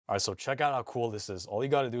All right, so check out how cool this is. All you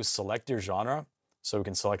got to do is select your genre. So we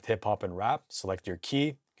can select hip hop and rap, select your key,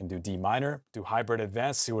 you can do D minor, do hybrid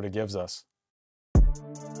advanced, see what it gives us.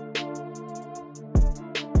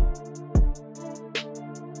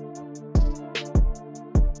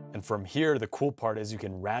 And from here, the cool part is you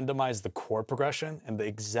can randomize the chord progression and the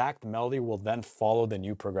exact melody will then follow the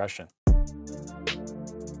new progression.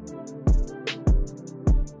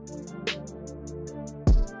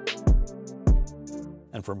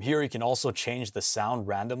 And from here, you can also change the sound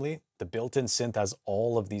randomly. The built-in synth has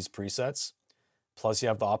all of these presets. Plus you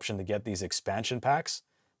have the option to get these expansion packs.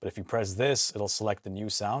 But if you press this, it'll select the new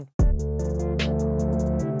sound.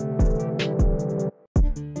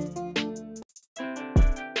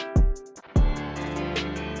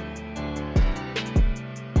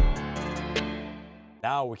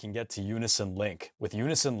 Now we can get to Unison Link. With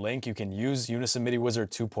Unison Link, you can use Unison Midi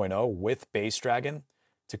Wizard 2.0 with Bass Dragon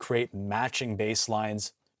to create matching bass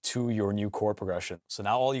lines to your new chord progression. So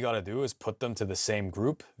now all you gotta do is put them to the same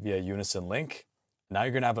group via Unison Link. Now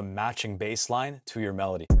you're gonna have a matching bass line to your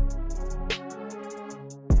melody.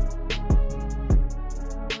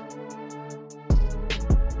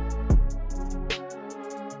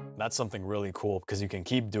 That's something really cool because you can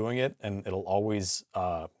keep doing it and it'll always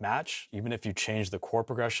match. Even if you change the chord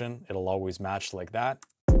progression, it'll always match like that.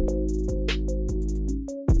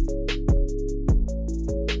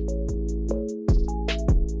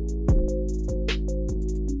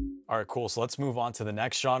 All right, cool. So let's move on to the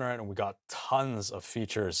next genre and we got tons of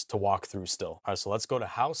features to walk through still. All right, so let's go to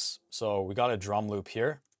house. So we got a drum loop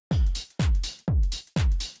here.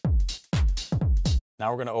 Now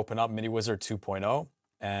we're gonna open up Midi Wizard 2.0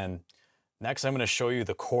 and next I'm gonna show you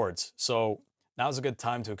the chords. So now's a good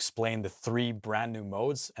time to explain the 3 brand new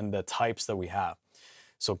modes and the types that we have.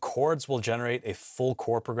 So chords will generate a full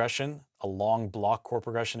chord progression, a long block chord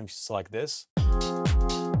progression if you select this.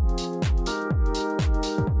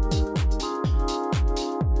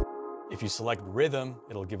 If you select rhythm,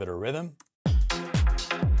 it'll give it a rhythm.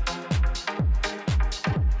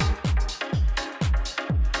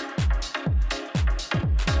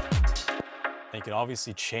 And you can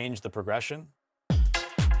obviously change the progression.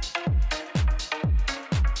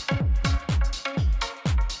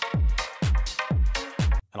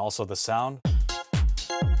 And also the sound.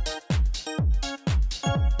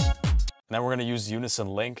 And then we're gonna use Unison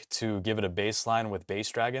Link to give it a bass line with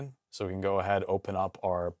Bass Dragon. So we can go ahead, open up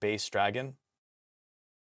our Bass Dragon.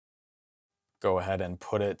 Go ahead and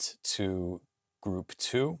put it to group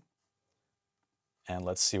 2. And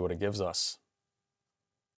let's see what it gives us.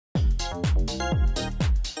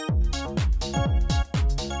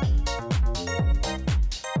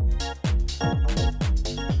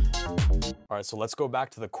 All right, so let's go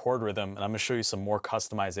back to the chord rhythm and I'm gonna show you some more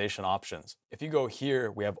customization options. If you go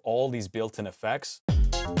here, we have all these built-in effects.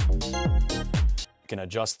 You can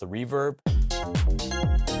adjust the reverb.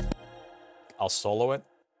 I'll solo it.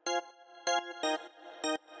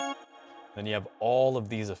 Then you have all of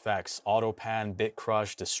these effects: auto pan, bit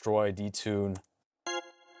crush, destroy, detune.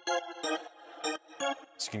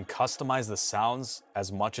 So you can customize the sounds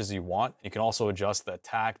as much as you want. You can also adjust the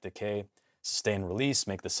attack, decay, sustain, release,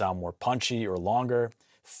 make the sound more punchy or longer,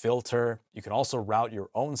 filter. You can also route your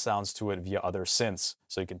own sounds to it via other synths.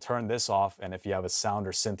 So you can turn this off, and if you have a sound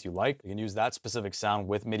or synth you like, you can use that specific sound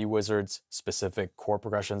with Midi Wizard's specific chord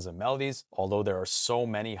progressions and melodies. Although there are so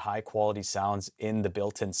many high quality sounds in the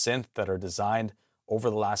built-in synth that are designed over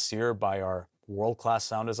the last year by our world-class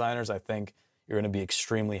sound designers, I think you're gonna be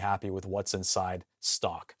extremely happy with what's inside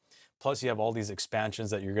stock. Plus you have all these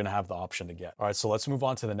expansions that you're gonna have the option to get. All right, so let's move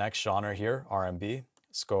on to the next genre here, R&B.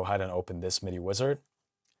 Let's go ahead and open this Midi Wizard.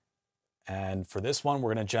 And for this one,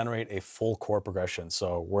 we're gonna generate a full chord progression.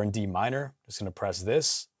 So we're in D minor, just gonna press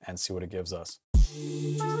this and see what it gives us.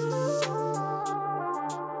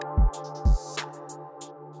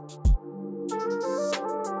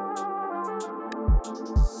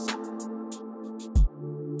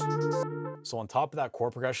 So on top of that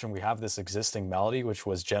chord progression, we have this existing melody, which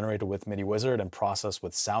was generated with Midi Wizard and processed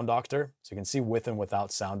with Sound Doctor. So you can see with and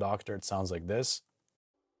without Sound Doctor, it sounds like this.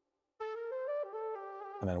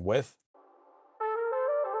 And then with,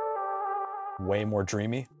 way more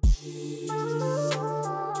dreamy.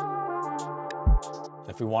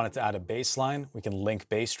 If we wanted to add a bass line, we can link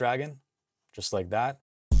Bass Dragon, just like that.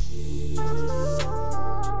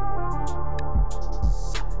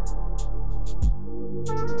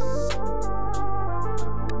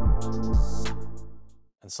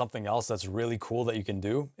 And something else that's really cool that you can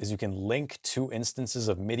do is you can link 2 instances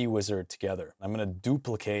of Midi Wizard together. I'm gonna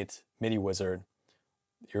duplicate Midi Wizard.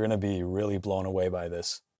 You're gonna be really blown away by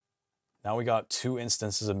this. Now we got 2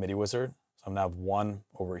 instances of Midi Wizard. So I'm gonna have one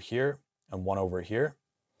over here and one over here.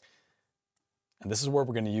 And this is where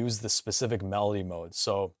we're gonna use the specific melody mode.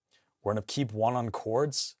 So we're gonna keep one on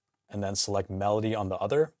chords and then select melody on the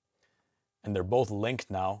other. And they're both linked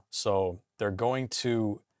now. So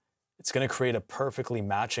it's gonna create a perfectly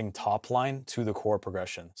matching top line to the chord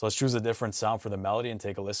progression. So let's choose a different sound for the melody and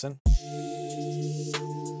take a listen.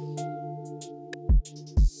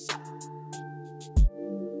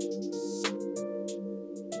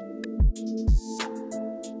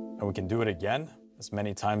 And we can do it again as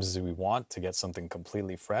many times as we want to get something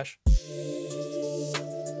completely fresh.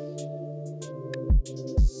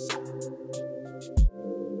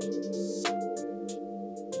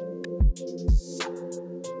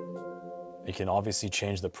 You can obviously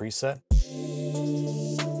change the preset.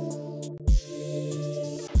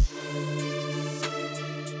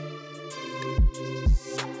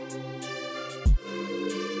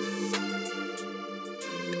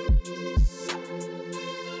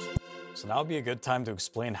 So now would be a good time to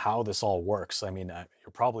explain how this all works. I mean,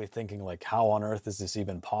 you're probably thinking like, how on earth is this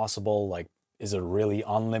even possible? Like, is it really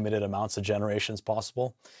unlimited amounts of generations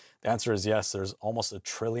possible? The answer is yes. There's almost 1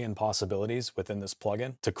 trillion possibilities within this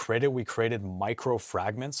plugin. To create it, we created micro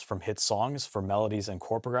fragments from hit songs for melodies and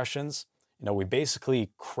chord progressions. You know, we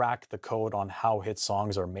basically cracked the code on how hit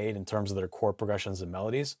songs are made in terms of their chord progressions and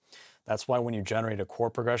melodies. That's why when you generate a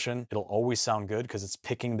chord progression, it'll always sound good because it's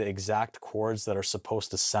picking the exact chords that are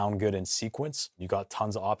supposed to sound good in sequence. You got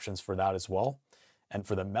tons of options for that as well. And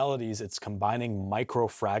for the melodies, it's combining micro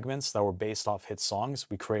fragments that were based off hit songs.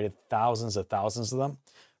 We created thousands of them,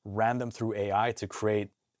 ran them through AI to create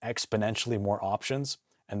exponentially more options,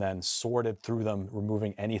 and then sorted through them,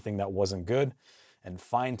 removing anything that wasn't good, and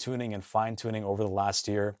fine-tuning over the last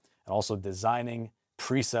year, and also designing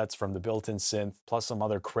presets from the built-in synth, plus some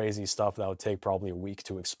other crazy stuff that would take probably a week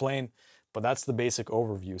to explain. But that's the basic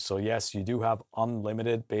overview. So yes, you do have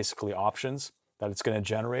unlimited, basically, options that it's going to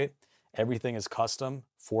generate. Everything is custom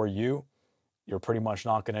for you. You're pretty much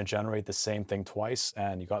not going to generate the same thing twice,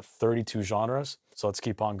 and you got 32 genres. So let's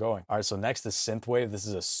keep on going. All right, so next is synthwave. This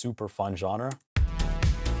is a super fun genre.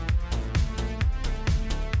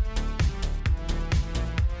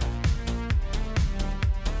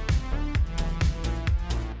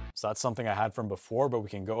 So that's something I had from before, but we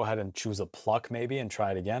can go ahead and choose a pluck maybe and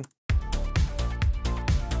try it again.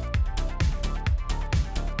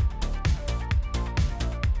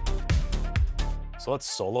 So let's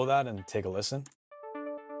solo that and take a listen.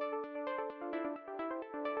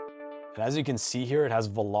 And as you can see here, it has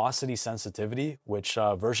velocity sensitivity, which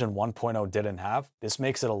version 1.0 didn't have. This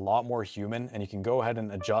makes it a lot more human, and you can go ahead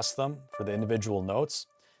and adjust them for the individual notes.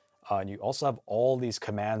 And you also have all these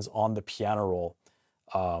commands on the piano roll,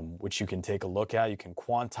 which you can take a look at. You can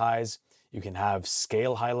quantize, you can have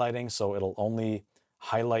scale highlighting, so it'll only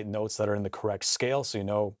highlight notes that are in the correct scale. So you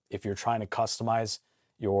know if you're trying to customize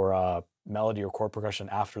your melody or chord progression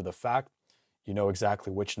after the fact, you know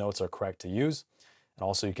exactly which notes are correct to use. And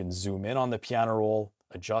also you can zoom in on the piano roll,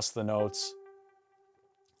 adjust the notes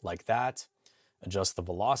like that, adjust the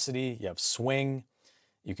velocity, you have swing,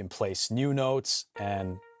 you can place new notes,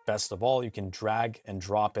 and best of all, you can drag and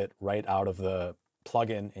drop it right out of the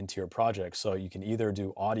plugin into your project. So you can either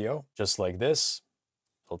do audio just like this,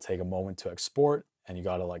 it'll take a moment to export, and you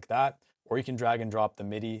got it like that, or you can drag and drop the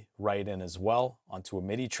MIDI right in as well onto a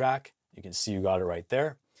MIDI track. You can see you got it right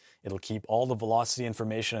there. It'll keep all the velocity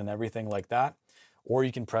information and everything like that. Or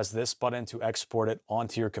you can press this button to export it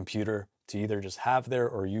onto your computer to either just have there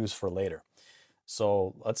or use for later.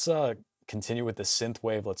 So let's continue with the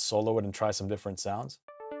synthwave. Let's solo it and try some different sounds.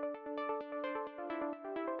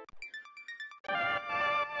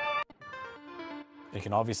 You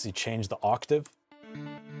can obviously change the octave.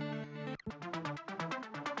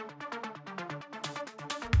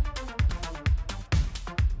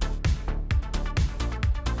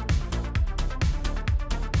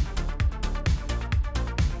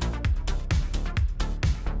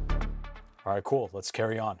 All right, cool, let's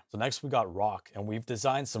carry on. So next we got rock, and we've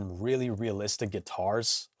designed some really realistic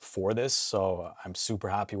guitars for this. So I'm super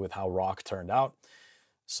happy with how rock turned out.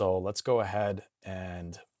 So let's go ahead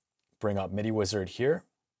and bring up Midi Wizard here,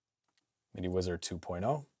 Midi Wizard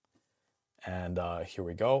 2.0. And here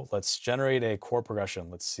we go. Let's generate a chord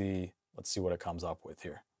progression. Let's see what it comes up with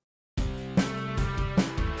here.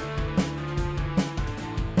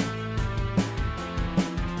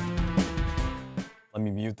 Let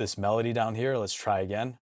me mute this melody down here. Let's try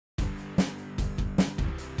again.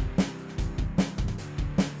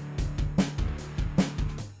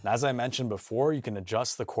 And as I mentioned before, you can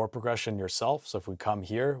adjust the chord progression yourself. So if we come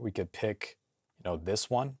here, we could pick, this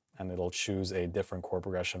one, and it'll choose a different chord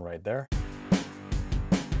progression right there.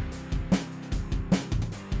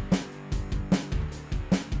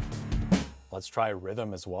 Let's try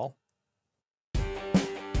rhythm as well.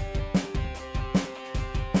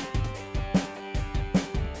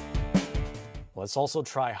 Let's also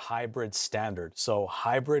try hybrid standard. So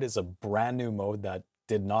hybrid is a brand new mode that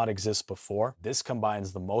did not exist before. This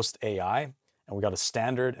combines the most AI, and we got a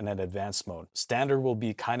standard and an advanced mode. Standard will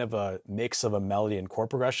be kind of a mix of a melody and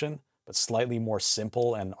chord progression, but slightly more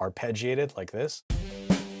simple and arpeggiated like this.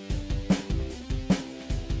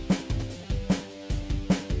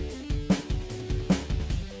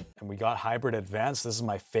 And we got hybrid advanced. This is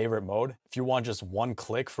my favorite mode. If you want just one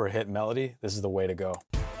click for a hit melody, this is the way to go.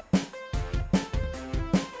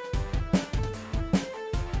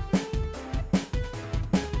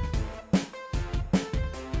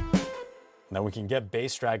 Now we can get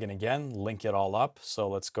bass dragon again, link it all up. So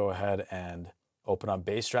let's go ahead and open up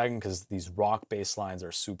bass dragon because these rock bass lines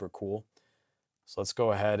are super cool. So let's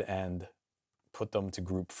go ahead and put them to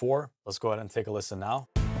group 4. Let's go ahead and take a listen now.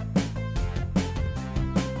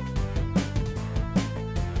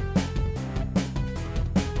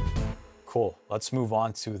 Cool. Let's move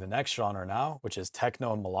on to the next genre now, which is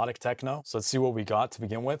techno and melodic techno. So let's see what we got to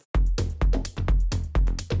begin with.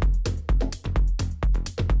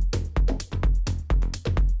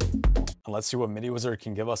 And let's see what Midi Wizard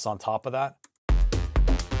can give us on top of that.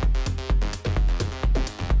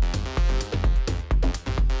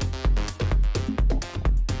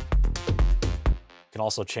 You can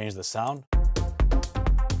also change the sound.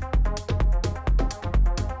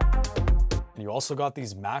 And you also got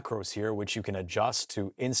these macros here, which you can adjust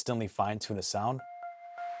to instantly fine-tune a sound.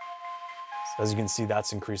 So as you can see,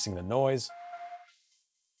 that's increasing the noise.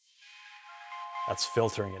 That's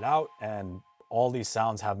filtering it out, and all these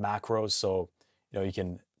sounds have macros, so you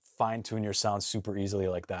can fine-tune your sound super easily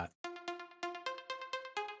like that.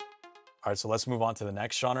 All right, so let's move on to the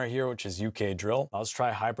next genre here, which is UK drill. Now let's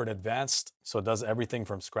try hybrid advanced. So it does everything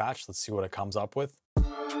from scratch. Let's see what it comes up with.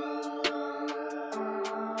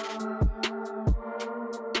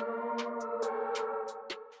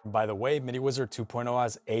 By the way, Midi Wizard 2.0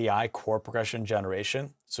 has AI chord progression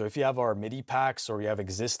generation. So if you have our MIDI packs or you have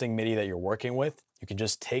existing MIDI that you're working with, you can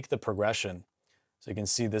just take the progression. So you can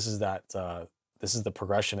see this is the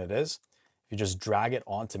progression it is. If you just drag it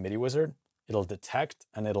onto Midi Wizard, it'll detect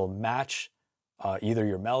and it'll match either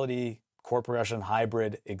your melody, chord progression,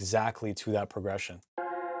 hybrid exactly to that progression.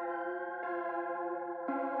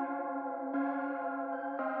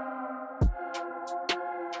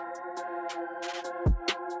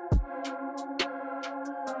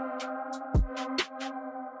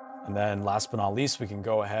 And then last but not least, we can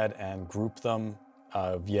go ahead and group them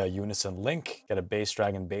via unison link, get a bass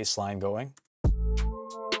dragon bass line going.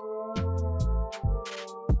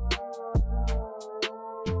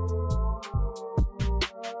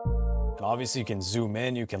 And obviously you can zoom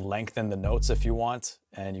in, you can lengthen the notes if you want,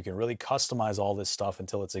 and you can really customize all this stuff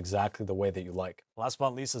until it's exactly the way that you like. Last but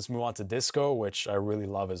not least, let's move on to disco, which I really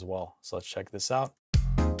love as well. So let's check this out.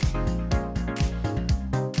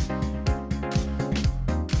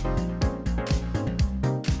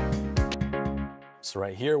 So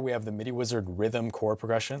right here, we have the Midi Wizard rhythm chord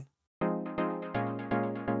progression.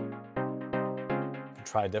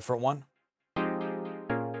 Try a different one.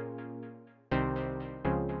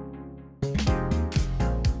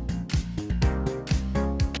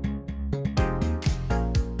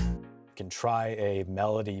 You can try a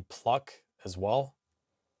melody pluck as well.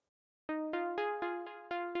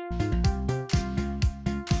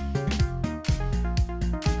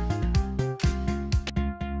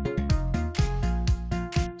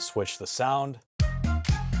 Switch the sound.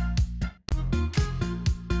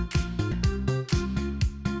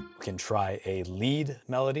 We can try a lead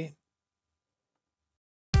melody.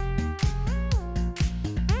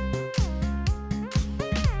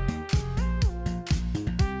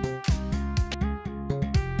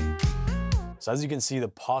 So as you can see, the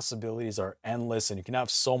possibilities are endless and you can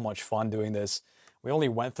have so much fun doing this. We only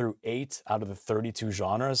went through 8 out of the 32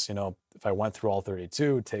 genres. If I went through all 32,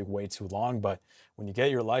 it'd take way too long, but when you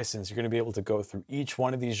get your license, you're gonna be able to go through each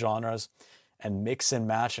one of these genres and mix and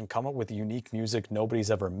match and come up with unique music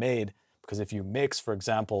nobody's ever made. Because if you mix, for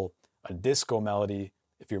example, a disco melody,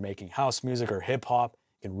 if you're making house music or hip hop,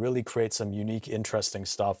 you can really create some unique, interesting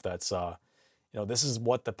stuff that's, this is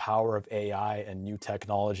what the power of AI and new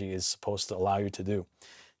technology is supposed to allow you to do.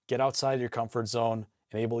 Get outside your comfort zone,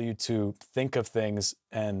 enable you to think of things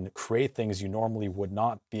and create things you normally would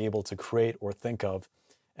not be able to create or think of.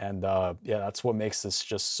 And yeah, that's what makes this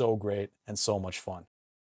just so great and so much fun.